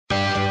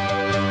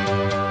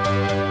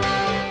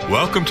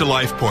Welcome to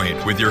Life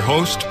Point with your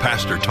host,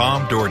 Pastor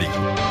Tom Dougherty.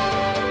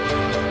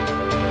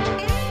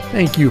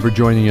 Thank you for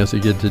joining us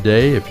again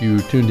today. If you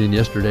tuned in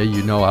yesterday,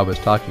 you know I was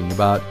talking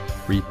about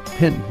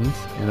repentance,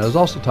 and I was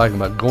also talking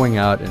about going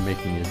out and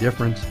making a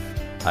difference.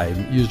 I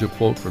used a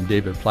quote from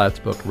David Platt's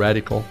book,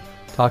 Radical,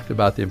 talked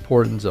about the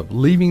importance of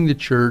leaving the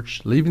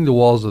church, leaving the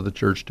walls of the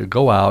church to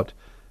go out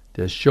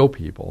to show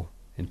people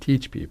and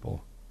teach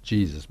people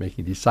Jesus,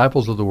 making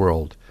disciples of the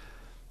world,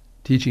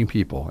 teaching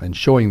people and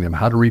showing them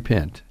how to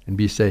repent and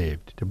be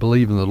saved, to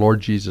believe in the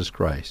Lord Jesus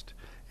Christ,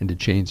 and to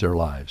change their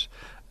lives.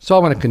 So I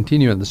want to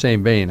continue in the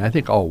same vein, I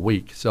think all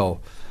week.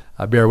 So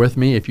bear with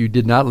me. If you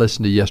did not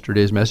listen to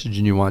yesterday's message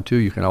and you want to,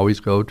 you can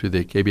always go to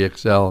the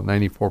KBXL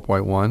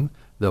 94.1,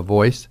 The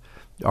Voice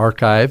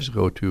archives,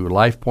 go to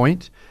Life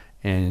Point,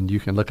 and you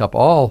can look up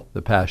all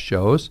the past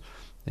shows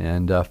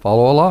and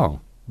follow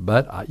along.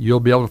 But you'll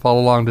be able to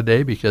follow along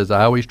today because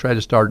I always try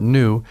to start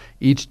new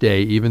each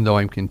day, even though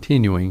I'm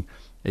continuing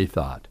a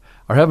thought.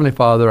 Our Heavenly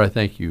Father, I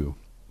thank you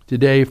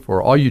today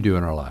for all you do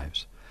in our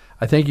lives.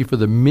 I thank you for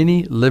the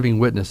many living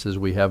witnesses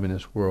we have in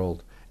this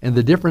world and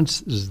the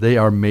differences they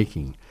are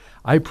making.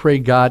 I pray,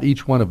 God,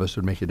 each one of us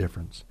would make a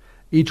difference.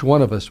 Each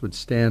one of us would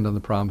stand on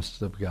the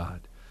promises of God,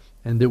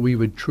 and that we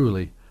would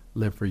truly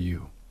live for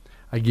you.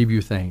 I give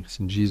you thanks.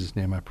 In Jesus'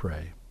 name I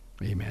pray.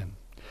 Amen.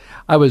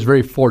 I was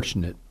very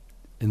fortunate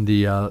in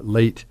the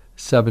late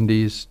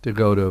 70s to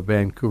go to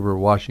Vancouver,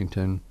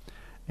 Washington,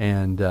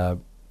 and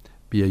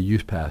be a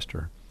youth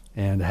pastor.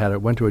 And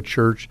went to a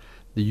church.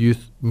 The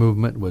youth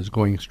movement was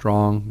going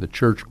strong. The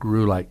church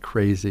grew like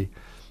crazy.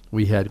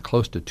 We had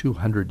close to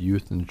 200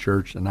 youth in the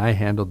church, and I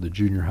handled the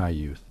junior high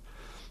youth.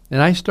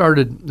 And I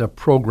started a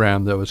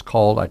program that was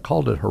I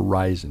called it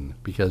Horizon,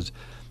 because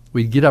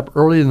we'd get up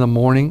early in the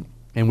morning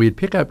and we'd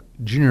pick up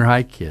junior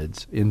high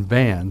kids in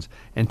vans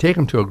and take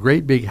them to a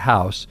great big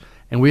house,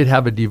 and we'd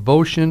have a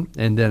devotion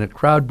and then a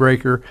crowd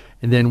breaker,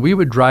 and then we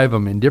would drive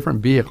them in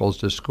different vehicles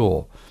to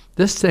school.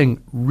 This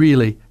thing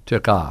really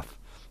took off.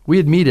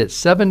 We'd meet at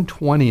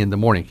 7:20 in the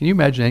morning. Can you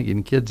imagine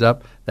getting kids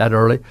up that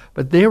early?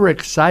 But they were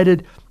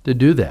excited to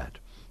do that.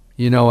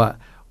 You know,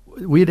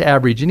 we'd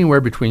average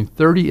anywhere between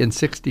 30 and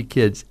 60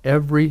 kids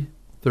every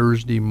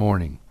Thursday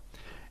morning.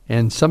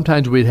 And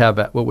sometimes we'd have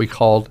what we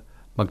called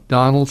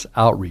McDonald's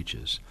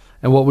outreaches.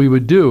 And what we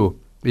would do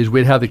is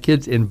we'd have the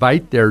kids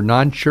invite their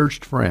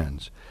non-churched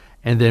friends.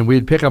 And then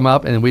we'd pick them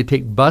up, and we'd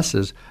take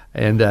buses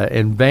and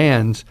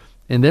vans,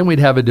 and then we'd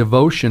have a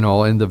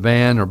devotional in the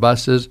van or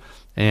buses,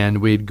 and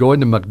we'd go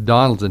into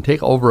McDonald's and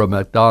take over a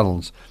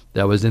McDonald's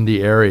that was in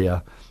the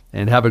area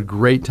and have a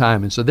great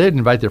time. And so they'd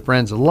invite their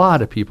friends. A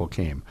lot of people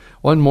came.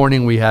 One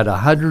morning we had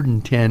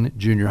 110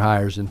 junior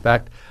hires. In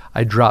fact,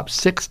 I dropped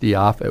 60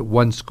 off at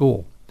one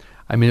school.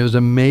 I mean, it was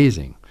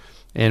amazing.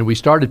 And we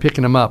started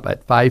picking them up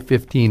at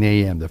 5:15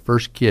 a.m. The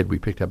first kid we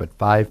picked up at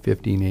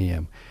 5:15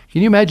 a.m.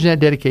 Can you imagine that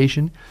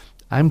dedication?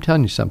 I'm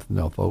telling you something,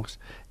 though, folks.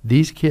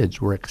 These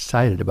kids were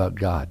excited about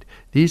God.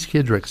 These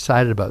kids were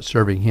excited about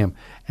serving Him.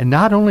 And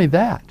not only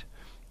that,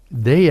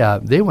 they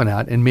went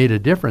out and made a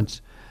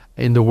difference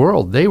in the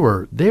world. They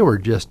were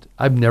just,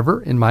 I've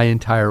never in my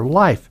entire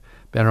life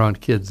been around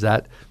kids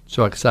that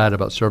so excited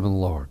about serving the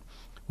Lord.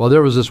 Well,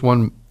 there was this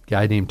one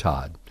guy named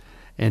Todd.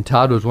 And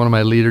Todd was one of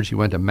my leaders. He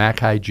went to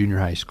Mac High Junior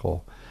High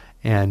School.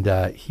 And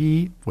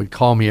he would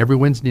call me every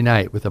Wednesday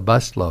night with a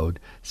busload,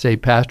 say,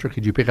 Pastor,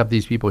 could you pick up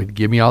these people? He'd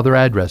give me all their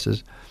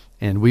addresses,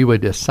 and we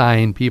would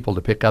assign people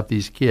to pick up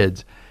these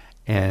kids.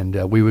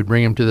 And we would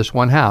bring them to this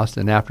one house,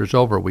 and after it's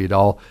over, we'd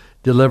all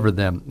deliver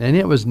them. And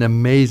it was an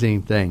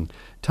amazing thing.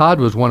 Todd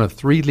was one of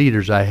 3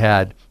 leaders I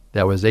had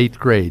that was 8th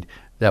grade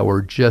that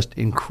were just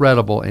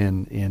incredible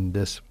in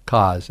this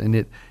cause.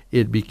 And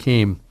it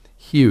became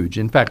huge.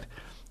 In fact,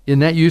 in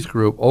that youth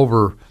group,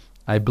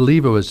 I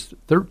believe it was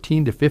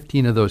 13 to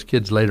 15 of those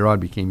kids later on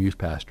became youth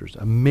pastors.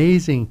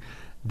 Amazing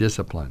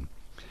discipline.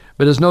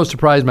 But it's no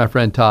surprise my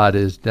friend Todd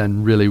has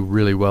done really,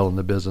 really well in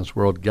the business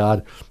world.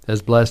 God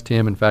has blessed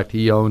him. In fact,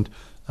 he owned,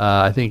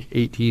 I think,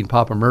 18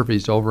 Papa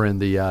Murphy's over in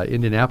the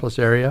Indianapolis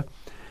area.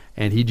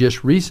 And he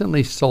just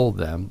recently sold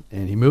them,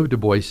 and he moved to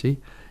Boise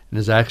and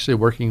is actually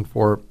working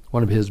for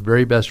one of his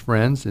very best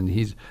friends. And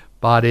he's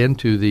bought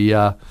into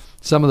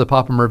some of the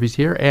Papa Murphy's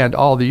here and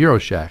all the Euro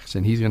Shacks.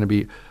 And he's going to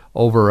be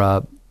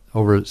over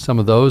some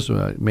of those,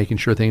 making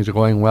sure things are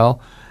going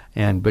well.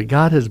 But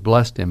God has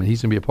blessed him, and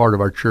he's going to be a part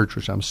of our church,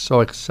 which I'm so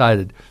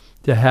excited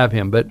to have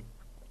him. But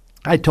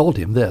I told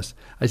him this.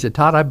 I said,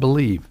 Todd, I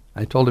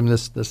told him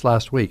this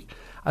last week,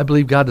 I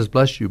believe God has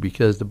blessed you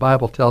because the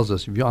Bible tells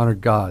us if you honor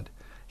God,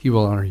 He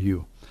will honor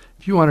you.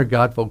 If you honor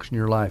God, folks, in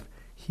your life,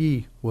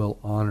 He will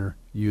honor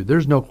you.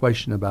 There's no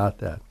question about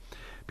that.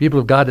 People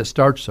of God, it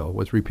starts so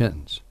with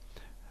repentance,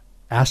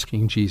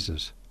 asking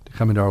Jesus to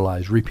come into our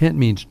lives. Repent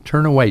means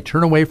turn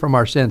away from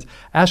our sins.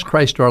 Ask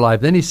Christ to our life.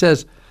 Then He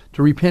says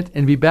to repent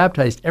and be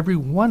baptized, every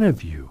one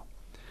of you.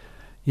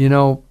 You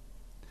know,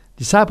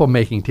 disciple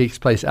making takes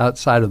place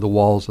outside of the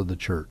walls of the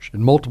church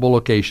in multiple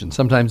locations,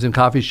 sometimes in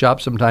coffee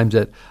shops, sometimes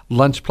at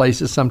lunch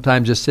places,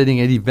 sometimes just sitting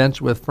at events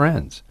with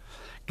friends.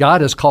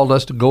 God has called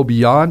us to go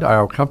beyond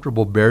our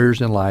comfortable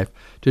barriers in life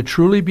to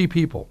truly be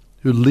people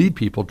who lead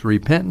people to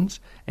repentance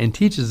and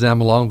teaches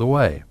them along the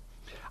way.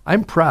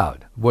 I'm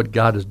proud of what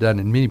God has done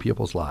in many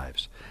people's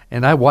lives,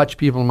 and I watch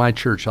people in my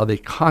church, how they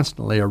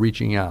constantly are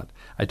reaching out.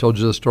 I told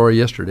you the story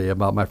yesterday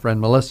about my friend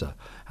Melissa,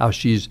 how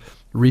she's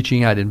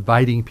reaching out,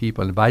 inviting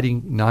people,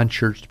 inviting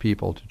non-churched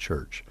people to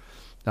church.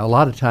 Now, a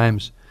lot of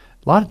times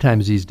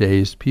these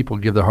days, people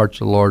give their hearts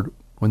to the Lord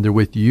when they're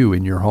with you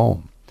in your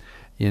home.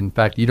 In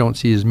fact, you don't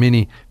see as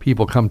many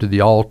people come to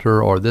the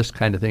altar or this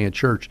kind of thing at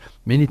church.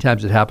 Many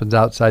times it happens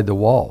outside the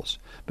walls.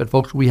 But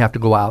folks, we have to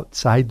go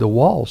outside the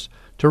walls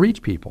to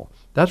reach people.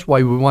 That's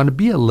why we want to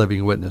be a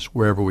living witness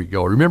wherever we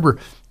go. Remember,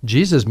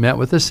 Jesus met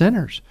with the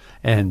sinners,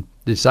 and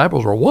the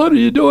disciples were, "What are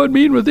you doing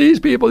meeting with these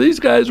people? These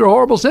guys are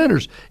horrible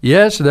sinners."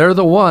 Yes, they're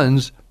the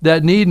ones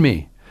that need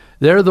me.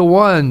 They're the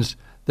ones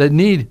that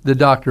need the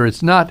doctor.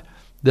 It's not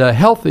the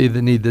healthy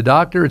that need the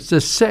doctor, it's the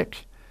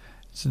sick.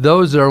 It's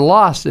those that are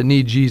lost that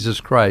need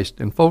Jesus Christ.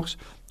 And folks,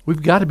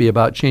 we've got to be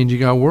about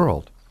changing our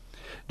world.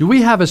 Do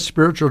we have a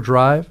spiritual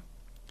drive?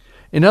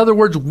 In other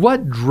words,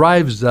 what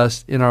drives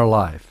us in our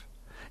life?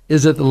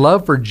 Is it the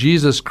love for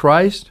Jesus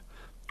Christ,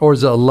 or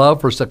is it a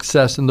love for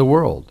success in the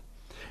world?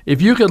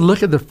 If you could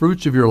look at the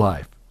fruits of your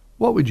life,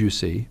 what would you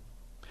see?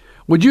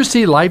 Would you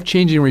see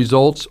life-changing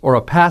results, or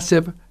a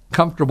passive,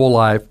 comfortable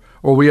life,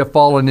 or we have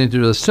fallen into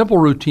the simple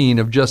routine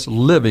of just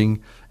living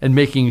and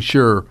making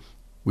sure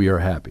we are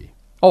happy?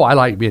 Oh, I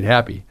like being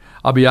happy.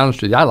 I'll be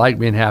honest with you. I like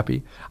being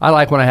happy. I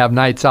like when I have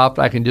nights off,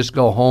 I can just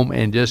go home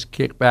and just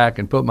kick back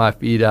and put my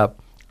feet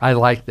up. I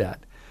like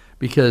that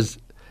because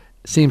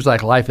it seems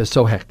like life is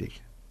so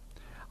hectic.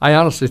 I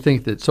honestly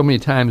think that so many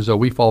times, though,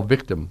 we fall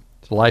victim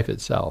to life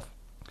itself.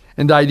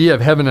 And the idea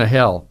of heaven and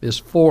hell is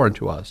foreign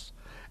to us.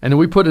 And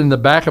we put it in the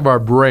back of our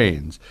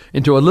brains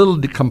into a little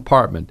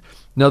compartment.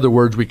 In other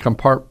words, we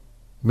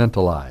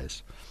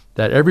compartmentalize.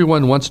 That every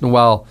once in a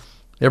while,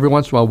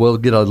 we'll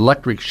get an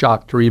electric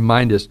shock to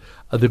remind us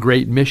of the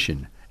great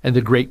mission and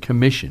the great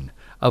commission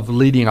of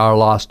leading our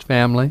lost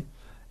family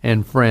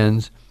and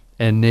friends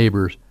and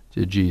neighbors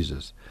to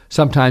Jesus.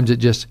 Sometimes it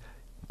just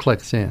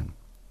clicks in.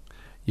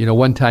 You know,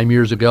 one time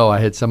years ago, I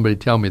had somebody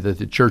tell me that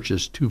the church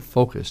is too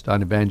focused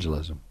on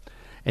evangelism.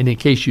 And in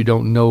case you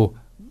don't know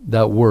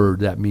that word,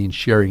 that means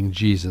sharing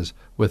Jesus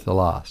with the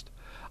lost.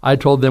 I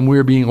told them we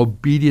were being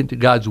obedient to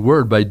God's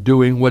word by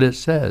doing what it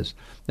says.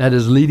 That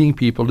is leading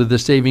people to the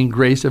saving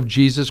grace of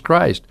Jesus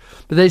Christ.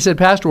 But they said,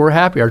 "Pastor, we're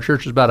happy." Our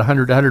church was about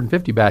 100 to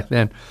 150 back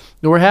then.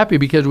 And we're happy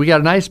because we got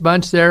a nice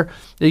bunch there.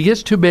 It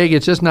gets too big,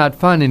 it's just not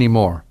fun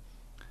anymore.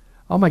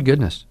 Oh my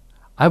goodness.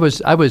 I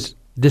was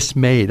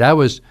dismayed. I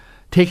was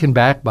taken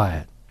back by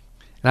it.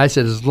 And I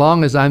said, as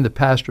long as I'm the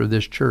pastor of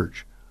this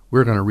church,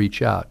 we're going to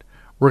reach out.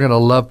 We're going to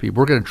love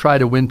people. We're going to try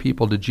to win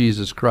people to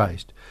Jesus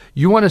Christ.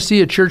 You want to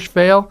see a church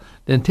fail?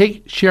 Then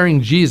take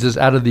sharing Jesus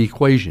out of the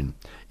equation.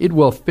 It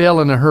will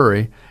fail in a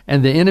hurry,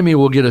 and the enemy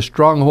will get a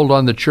stronghold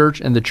on the church,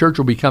 and the church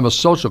will become a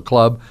social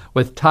club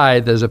with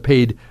tithe as a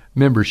paid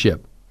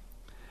membership.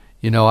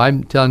 You know,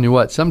 I'm telling you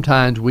what,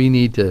 sometimes we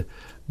need to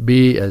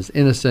be as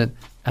innocent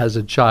as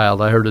a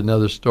child. I heard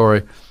another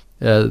story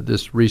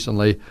this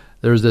recently.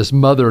 There was this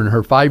mother and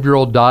her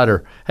 5-year-old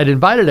daughter had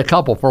invited a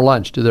couple for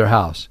lunch to their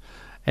house.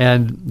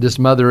 And this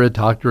mother had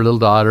talked to her little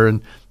daughter,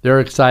 and they're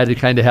excited to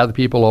kind of have the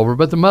people over.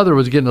 But the mother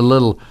was getting a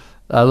little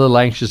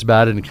anxious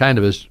about it, and kind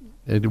of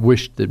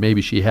wished that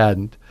maybe she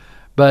hadn't.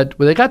 But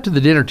when they got to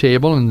the dinner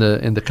table, and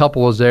the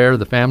couple was there,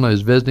 the family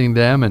was visiting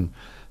them, and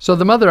so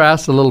the mother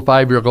asked the little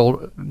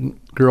 5-year-old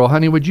girl,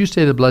 "Honey, would you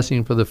say the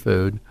blessing for the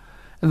food?"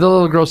 And the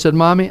little girl said,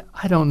 "Mommy,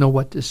 I don't know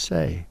what to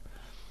say."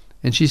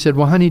 And she said,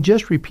 "Well, honey,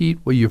 just repeat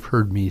what you've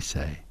heard me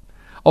say."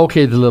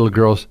 Okay, the little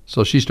girl,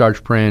 so she starts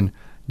praying,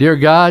 "Dear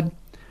God,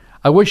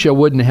 I wish I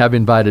wouldn't have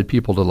invited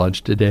people to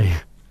lunch today."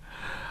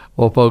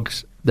 Well,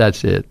 folks,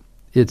 that's it.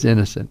 It's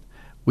innocent.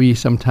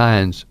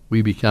 Sometimes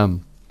we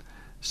become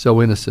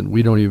so innocent,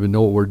 we don't even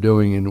know what we're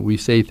doing, and we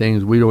say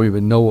things we don't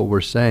even know what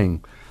we're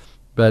saying.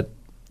 But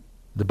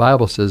the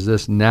Bible says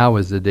this, now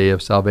is the day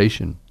of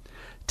salvation.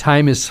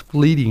 Time is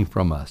fleeting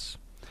from us.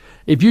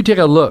 If you take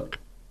a look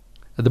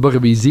at the book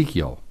of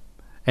Ezekiel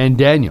and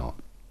Daniel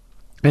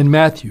and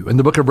Matthew and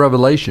the book of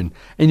Revelation,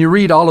 and you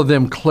read all of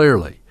them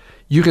clearly,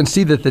 you can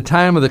see that the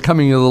time of the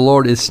coming of the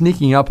Lord is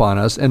sneaking up on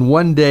us, and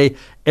one day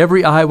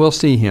every eye will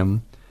see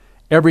him,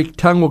 every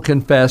tongue will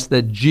confess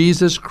that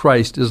Jesus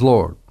Christ is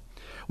Lord.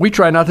 We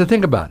try not to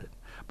think about it,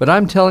 but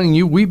I'm telling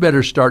you, we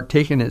better start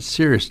taking it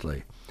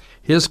seriously.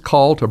 His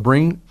call to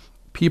bring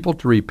people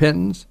to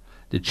repentance,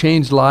 to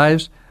change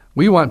lives,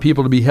 we want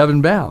people to be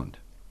heaven-bound,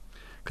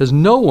 because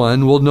no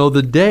one will know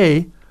the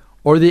day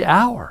or the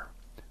hour.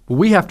 But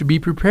we have to be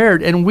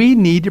prepared, and we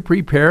need to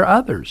prepare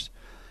others.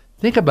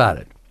 Think about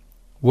it.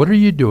 What are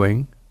you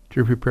doing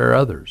to prepare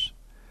others?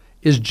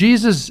 Is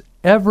Jesus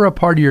ever a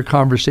part of your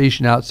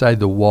conversation outside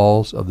the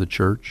walls of the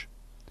church?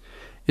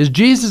 Is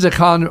Jesus a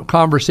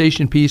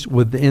conversation piece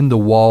within the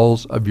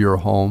walls of your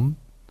home?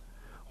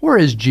 Where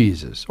is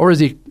Jesus? Or is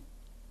he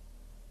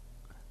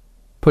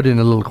put in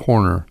a little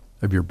corner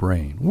of your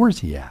brain? Where is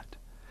he at?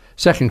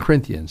 2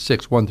 Corinthians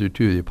 6:1-2,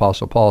 the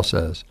Apostle Paul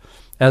says,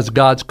 as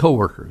God's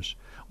co-workers,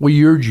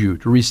 we urge you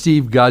to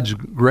receive God's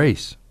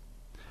grace.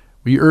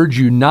 We urge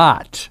you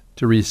not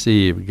to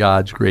receive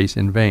God's grace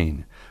in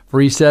vain.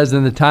 For he says,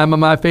 in the time of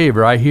my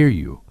favor, I hear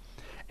you.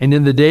 And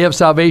in the day of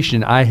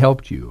salvation, I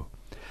helped you.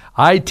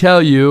 I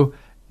tell you,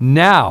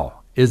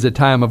 now is the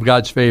time of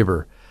God's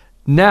favor.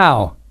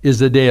 Now is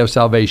the day of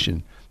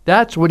salvation.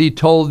 That's what he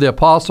told the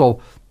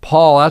Apostle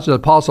Paul. That's what the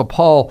Apostle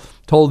Paul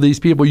told these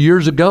people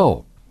years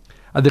ago.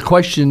 The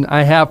question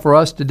I have for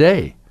us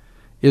today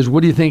is, what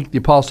do you think the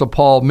Apostle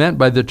Paul meant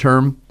by the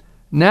term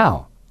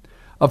now?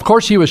 Of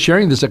course, he was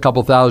sharing this a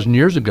couple thousand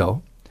years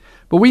ago,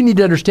 but we need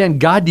to understand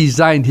God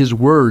designed his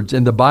words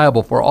in the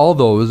Bible for all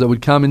those that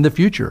would come in the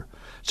future,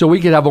 so we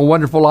could have a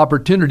wonderful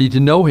opportunity to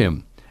know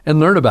him and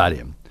learn about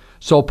him.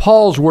 So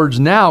Paul's words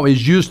now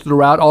is used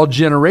throughout all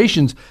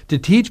generations to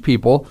teach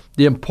people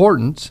the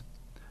importance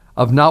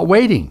of not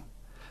waiting.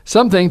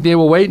 Some think they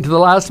will wait until the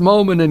last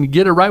moment and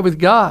get it right with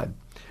God.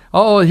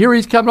 Oh, here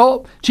he's coming.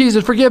 Oh,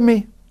 Jesus, forgive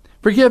me.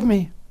 Forgive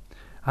me.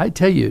 I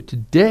tell you,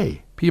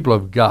 today, people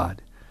of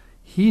God,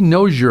 he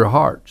knows your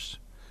hearts.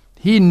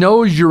 He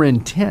knows your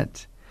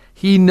intent.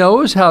 He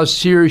knows how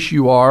serious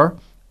you are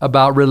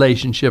about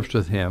relationships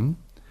with him.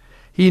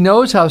 He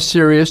knows how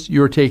serious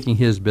you're taking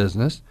his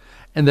business.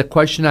 And the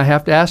question I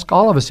have to ask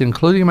all of us,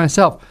 including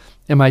myself,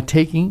 am I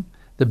taking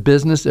the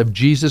business of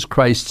Jesus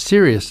Christ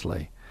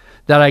seriously?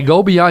 That I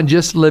go beyond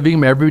just living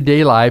my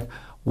everyday life,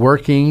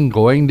 working,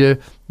 going to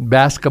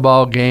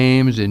basketball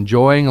games,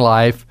 enjoying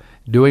life,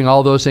 doing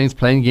all those things,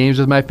 playing games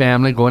with my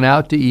family, going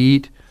out to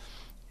eat.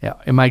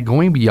 Am I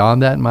going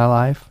beyond that in my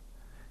life?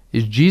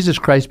 Is Jesus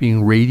Christ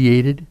being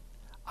radiated?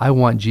 I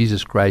want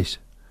Jesus Christ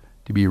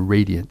to be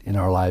radiant in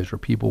our lives where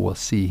people will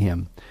see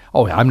him.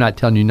 Oh, I'm not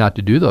telling you not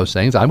to do those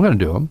things. I'm going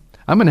to do them.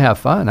 I'm going to have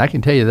fun. I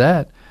can tell you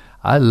that.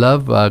 I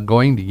love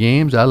going to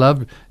games. I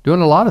love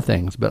doing a lot of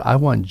things, but I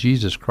want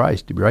Jesus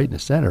Christ to be right in the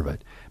center of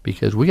it,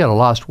 because we got a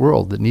lost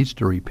world that needs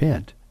to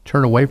repent,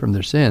 turn away from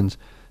their sins,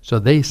 so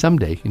they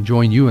someday can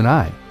join you and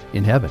I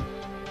in heaven.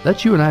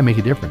 Let's you and I make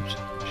a difference,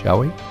 shall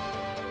we?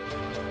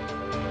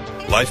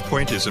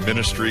 LifePoint is a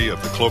ministry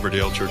of the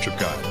Cloverdale Church of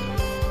God.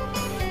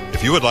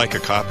 If you would like a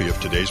copy of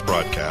today's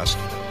broadcast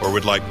or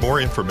would like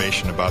more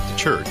information about the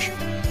church,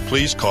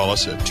 please call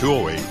us at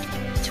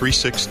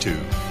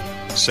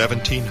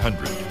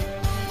 208-362-1700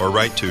 or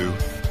write to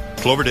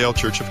Cloverdale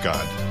Church of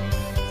God,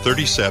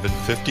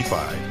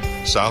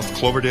 3755 South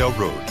Cloverdale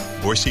Road,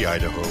 Boise,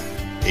 Idaho,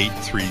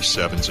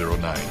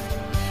 83709.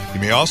 You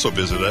may also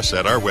visit us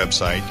at our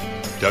website,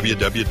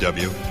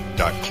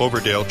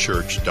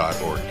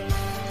 www.cloverdalechurch.org.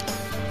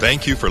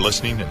 Thank you for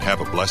listening and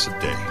have a blessed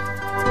day.